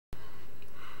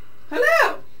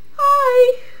Hello!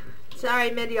 Hi!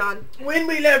 Sorry, mid-yawn. When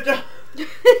we left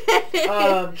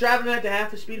traveling at the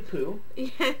half the speed of poo. Yeah,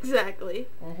 exactly.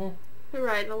 Uh-huh.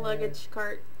 Riding a luggage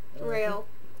cart rail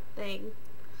thing.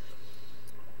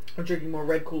 I'm drinking more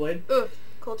red Kool-Aid. Ugh,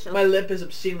 cold chill. My lip is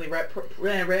obscenely red probably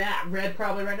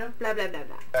right now. Blah, blah, blah,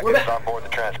 blah. We're back. On board the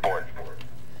transport.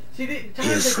 See, the You're times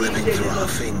like slipping these through days, our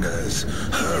fingers.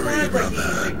 Hurry, times like these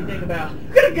brother. make me think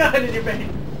about, get a gun in your face.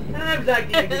 Times like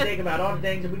these make me think about all the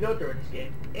things that we go through in this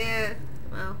game. Yeah,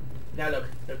 well. Now look.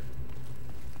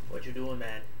 What you doing,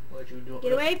 man? What you doing?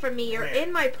 Get away from me, you're Man.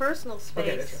 in my personal space.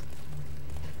 Okay, that's right.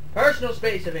 Personal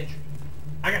space of entry.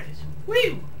 I got this.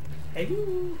 Woo! Hey,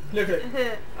 you. Look.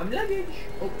 I'm luggage.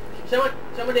 Oh, someone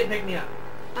didn't pick me up.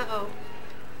 Uh-oh.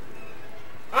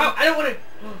 Oh, I don't want to.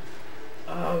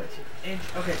 Oh, it's an inch.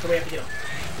 Okay, so we have to get on.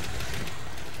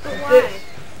 But What's why? this?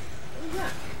 What is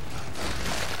that?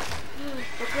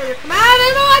 That's where they're coming out of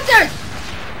the monsters!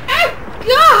 Oh,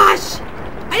 gosh!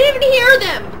 I didn't even hear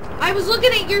them. I was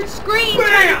looking at your screen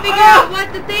trying to figure out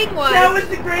what the thing was. That was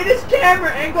the greatest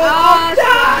camera angle of all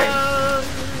time!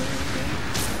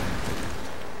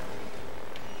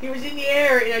 He was in the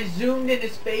air and I zoomed in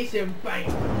his face and bang!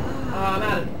 Oh, I'm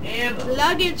out of ammo.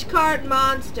 Luggage cart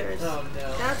monsters. Oh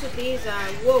no. That's what these are.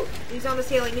 Whoa. He's on the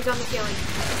ceiling. He's on the ceiling.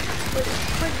 Where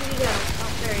did he go?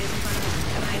 Oh, there he is in front of us.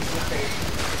 Nice.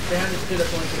 They understood a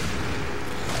point.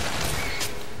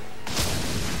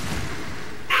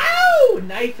 Ow!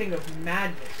 Knifing of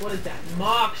madness. What is that?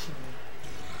 Marksman.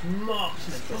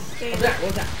 Marksman. What's that?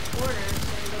 What's that? Corner.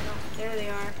 There they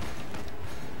are.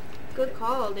 Good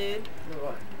call, dude.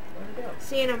 What? Where'd it go?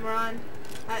 Seeing him run.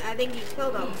 I think he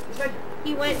killed him.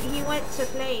 He went to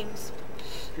flames.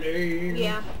 Flames.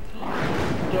 Yeah.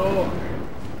 Door.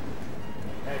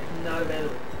 That's not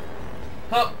available.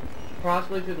 Hop.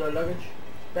 Possibly through the luggage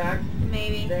bag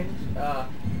Maybe. things.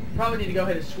 Probably need to go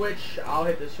hit a switch. I'll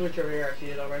hit the switch over here. I see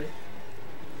it already.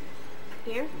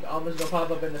 Here? Almost gonna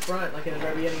pop up in the front, like in the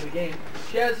very beginning of the game.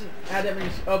 She hasn't had that many.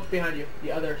 Oh, behind you.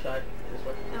 The other side. This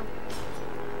way. Oh.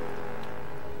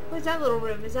 What's that little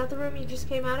room? Is that the room you just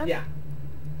came out of? Yeah.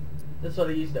 That's what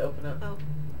I used to open up. Oh.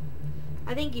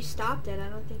 I think you stopped it. I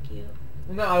don't think you...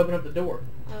 Well, no, I opened up the door.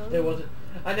 Oh. It wasn't...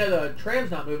 I know the tram's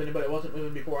not moving, but it wasn't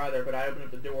moving before either, but I opened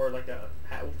up the door like the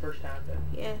first half of it.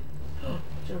 Yeah.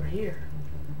 It's over here.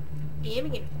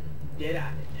 Gimme. Get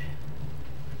at it.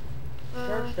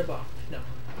 Search the box. No.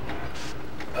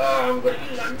 Oh, I'm gonna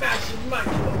use my massive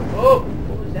microphone. Oh,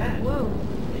 what was that? Whoa.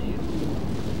 Did you?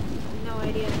 No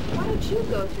idea. Why don't you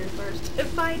go through first to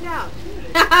find out?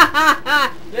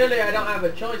 Clearly, I don't have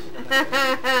a choice.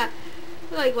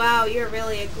 Like, wow, you're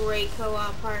really a great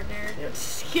co-op partner. Yep.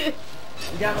 Just, You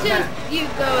got my back. you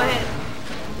go ahead.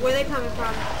 Where are they coming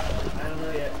from? I don't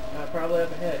know yet. Probably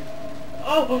up ahead.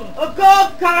 Oh, a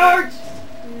golf cart!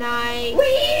 Nice.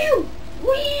 Wheel!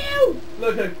 Wheel!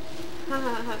 Look.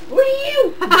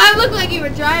 Wheel! I looked like you were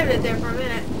driving it there for a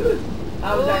minute.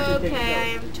 I was actually taking Okay, I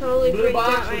photos. am totally Blue freaked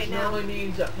box, out right which now. normally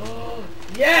means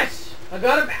yes! I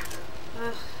got it back!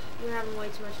 Ugh, you're having way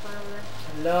too much fun over there.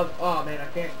 I love, oh man, I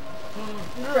can't.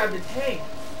 You grabbed a tank.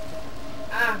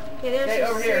 Ah. Okay, there's Hey,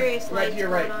 some over here, serious right lights to your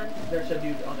going right. on. There's a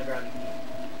dude on the ground.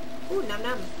 Ooh, num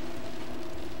num.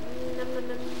 Num num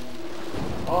num.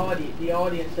 The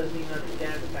audience doesn't even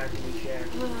understand the fact that we share.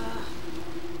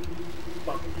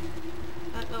 Fuck it.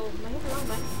 Uh-oh, am I hitting the wrong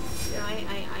button? No, I don't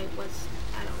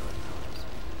know what that was.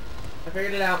 I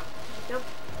figured it out. Nope.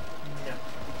 No.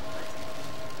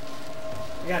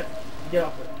 I got it. Get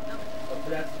off of it. Nope. Oh, but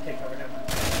that's the takeover now.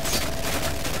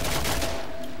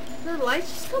 Did the lights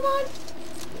just come on?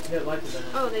 Yeah, the lights are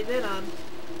done. Oh, they did on.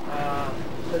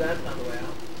 So that's not the way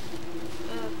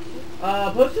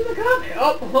out. Post in the comment.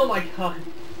 Oh my god.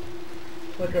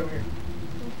 Look over here.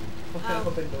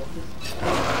 Open doors.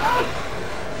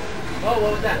 Oh,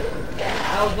 what was that?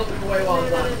 I was looking away while I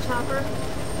was Another on. chopper.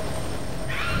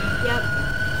 Yep.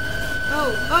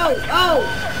 Oh!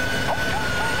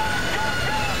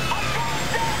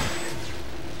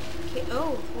 Okay,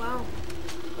 oh, wow.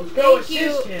 Let's go Thank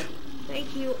assist you. him.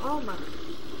 Thank you, Alma.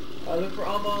 Look for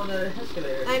Alma on the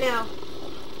escalator. I know.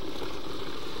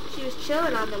 She was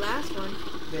chilling on the last one.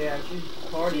 Yeah, she's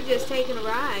partying. She's just taking a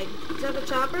ride. Is that the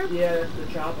chopper? Yeah, that's the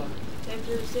chopper. Came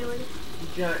through the ceiling.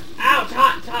 Giant. Ow, it's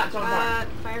hot, it's hot, it's on fire.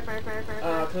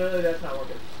 Fire. Clearly that's not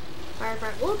working. Fire.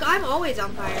 Look, I'm always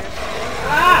on fire.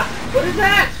 Ah! What is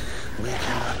that? We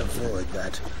cannot avoid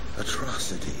that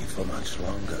atrocity for much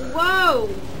longer. Whoa!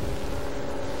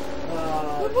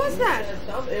 What was that?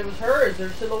 It was hers,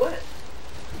 their silhouette.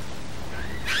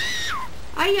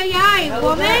 Ay, Hell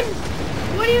woman!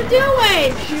 was What are you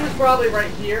doing? She was probably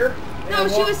right here, No,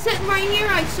 she was sitting right here.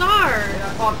 I saw her. And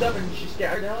I popped up and she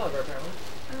scared the hell out of her apparently.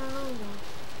 Oh.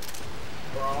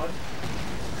 Broad.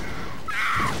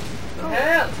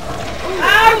 Hell!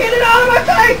 Ah! Get it out of my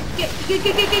face! Get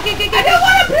I don't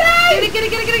want to play!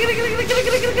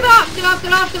 Get off!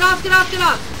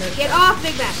 Get off,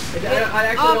 Big Mac. I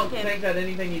actually don't think that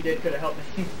anything you did could have helped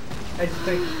me. I just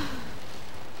think...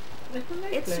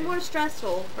 It's more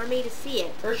stressful for me to see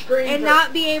it. Her screen and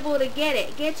not be able to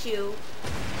get you,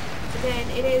 than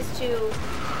it is to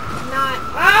not...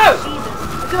 Oh!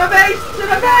 Jesus. To my face! To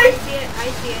my I face! see it.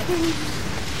 I see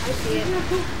it.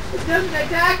 It doesn't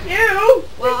attack you!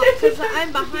 Well, because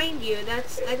I'm behind you. I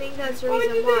think that's the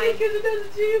reason why. Because it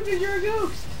doesn't see you because you're a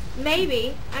ghost.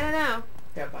 Maybe. I don't know.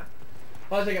 Yeah, fine.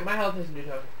 Well, my health isn't too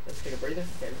tough. Let's take a breather.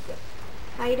 Okay, let's go.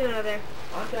 How you doing over there?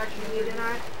 I'm actually... You doing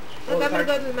alright? Look, I'm gonna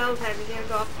go to the metal time. It's gonna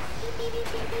go off.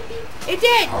 It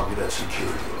did! Target that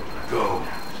security room. Go.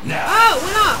 Now. Oh, it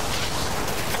went off!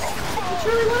 It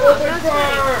truly went off. That's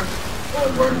great.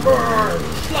 Open burn!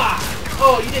 Slide!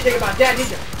 Oh, you didn't think about that, did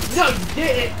you? No, you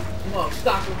didn't! Oh,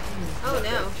 stop it. Oh,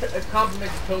 no. A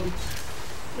compliment to Toby.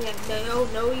 Yeah,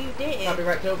 no, you didn't.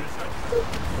 Copyright Toby.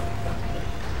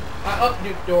 Up,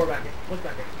 nuke door back in. What's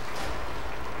back in?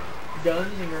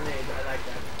 Guns and grenades. I like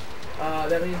that.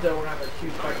 That means that we're gonna have a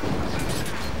huge fight.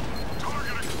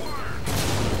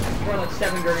 We're like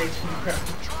 7 grenades.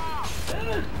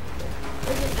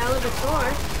 There's an elevator.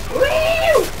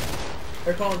 Woo!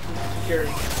 They're calling some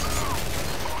security.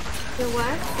 The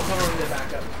what? They're calling the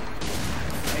backup.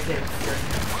 Okay, security.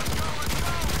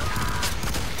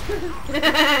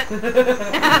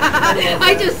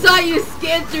 I just saw you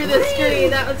scan through the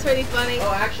screen. That was pretty funny.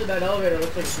 Oh, actually, that elevator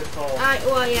looks like a good call.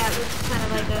 Well, yeah, it looks kind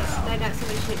of like I got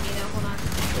somebody shooting me now. Hold on.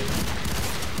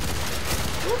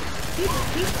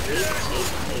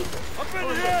 Up in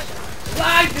here.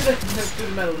 Slide through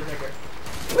the metal detector.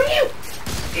 Woo!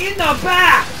 In the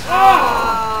back!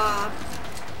 Oh!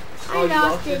 I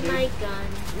lost in my gun.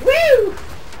 Woo!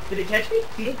 Did it catch me?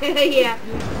 Yeah.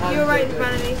 You were right in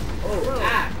front of me. Oh,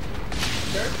 ah.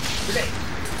 Sure? Grenade.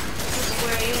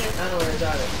 Where he is. I don't know where it's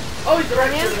either. Oh, he's the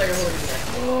right shoulder that holding me there.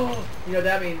 Oh, you know what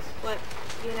that means? What?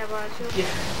 You never want to show? Yeah.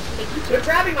 They're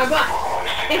grabbing my butt!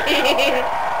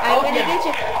 I'm gonna get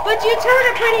you. But you turn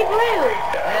a pretty blue.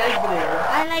 I like blue.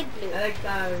 I like blue. I like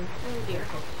Oh dear.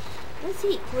 Let's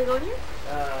see. Can we go in here?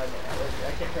 no,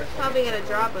 I can't press. Probably gonna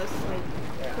drop us like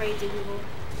crazy people.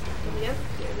 Here we go.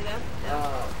 Here we go.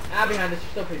 No. Behind us,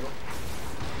 there's still people.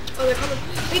 Oh, they're coming.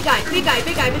 Big guy. Big guy.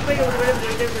 Big guy. Big guy.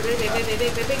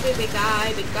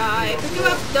 Big guy. Pick you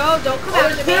up. No, don't come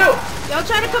after me. Don't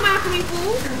try to come after me,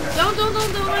 fool. Don't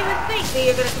even think that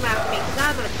you're gonna come after me, because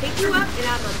I'm gonna pick you up and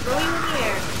I'm gonna throw you in the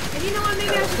air. And you know what?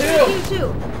 Maybe I should take you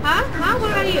too. Huh?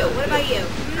 What about you? What about you?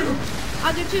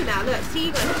 I'll do two now. Look,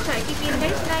 see, you're gonna try to keep me in the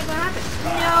face, and that ain't gonna happen.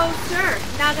 No, sir.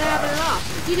 Not gonna happen at all.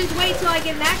 You just wait till I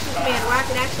get an action command where I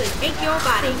can actually take your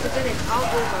body, because then it's all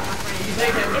over, my friend.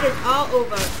 It is all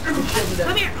over.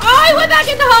 Come here. Oh, he went back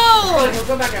in the hole! He'll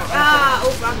come back out.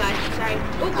 Wrong guy. Sorry.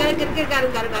 Oh, got him.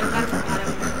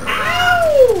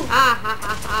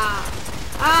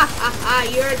 Ow!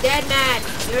 You're a dead man.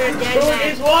 You're a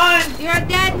dead man. You're a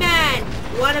dead man.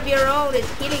 One of your own is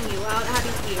killing you. How do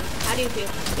you feel? How do you feel?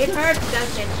 It hurts,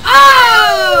 doesn't it?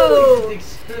 Oh!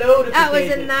 That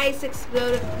was a nice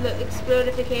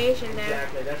explodification there.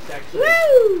 Exactly. That's actually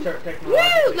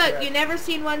Woo! Look, you've never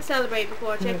seen one celebrate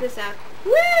before. Check this out.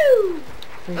 Woo!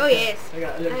 Oh yes. I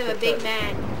am a big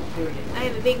man. I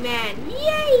am a big man.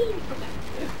 Yay!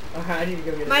 Okay, I need to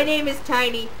go get it. My name is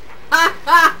Tiny. Ha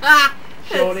ha ha!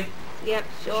 Shawty. Yep,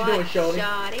 What you doing, Shawty?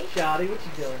 Shawty. What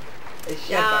you doing? It's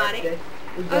Shawty. birthday.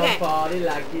 We're gonna party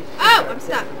like it's I'm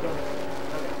stuck.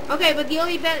 Okay, but the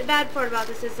only bad part about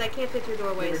this is I can't fit through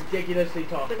doorways. You're ridiculously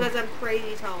tall. Because I'm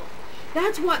crazy tall.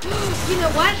 That's what. You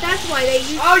know what? That's why they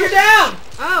use. Oh, you're down!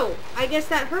 Oh, I guess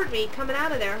that hurt me coming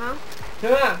out of there, huh?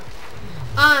 Yeah.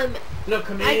 Look,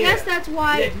 come here. I guess that's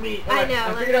why. Let me. I know.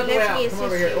 I figured out the way out. Come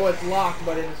over here. You. Oh, it's locked,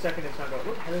 but in a second it's not going.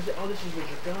 What the hell is it? Oh, this is what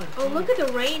you're done. Oh, look at the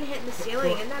rain hitting the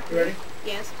ceiling. Isn't that pretty? You ready?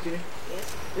 Yes. Excuse me?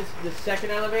 Yes. The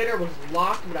second elevator was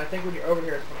locked, but I think when you're over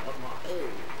here, it's going to unlock.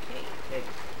 Okay.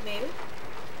 Maybe.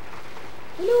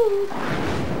 Hello.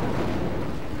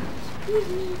 Excuse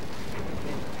me.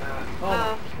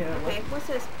 Okay. What's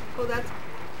this? Oh, that's a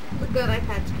good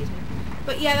iPad. Excuse me.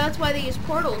 But yeah, that's why they use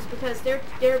portals, because they're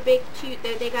big too.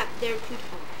 They're too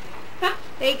tall.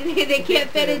 they can't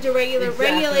fit into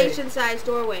regulation-sized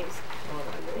doorways. Oh my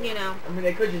lord. You know. I mean,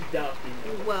 they could just duck.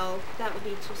 Well, that would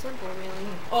be too simple,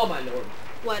 really. Oh my lord.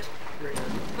 What? Green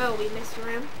room. Oh, we missed a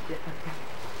room. Yeah.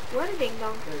 What a ding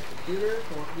dong. There's computers,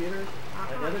 more computers,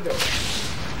 another door.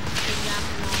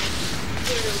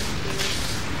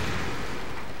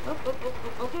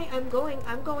 Okay, I'm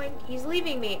going. He's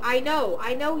leaving me. I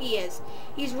know he is.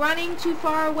 He's running too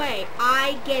far away.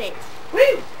 I get it.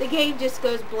 Woo! The game just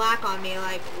goes black on me,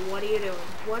 like, what are you doing?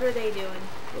 What are they doing?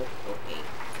 Okay.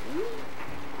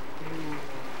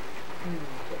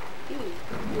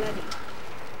 Bloody.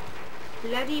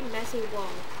 Bloody messy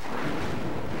wall.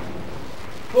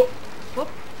 Oh. Whoop.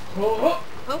 Oh.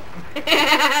 Oh.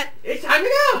 It's time to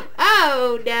go!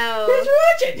 Oh no. Thanks for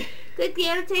watching! Click the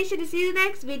annotation to see the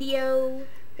next video.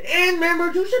 And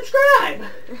remember to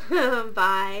subscribe!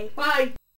 Bye. Bye!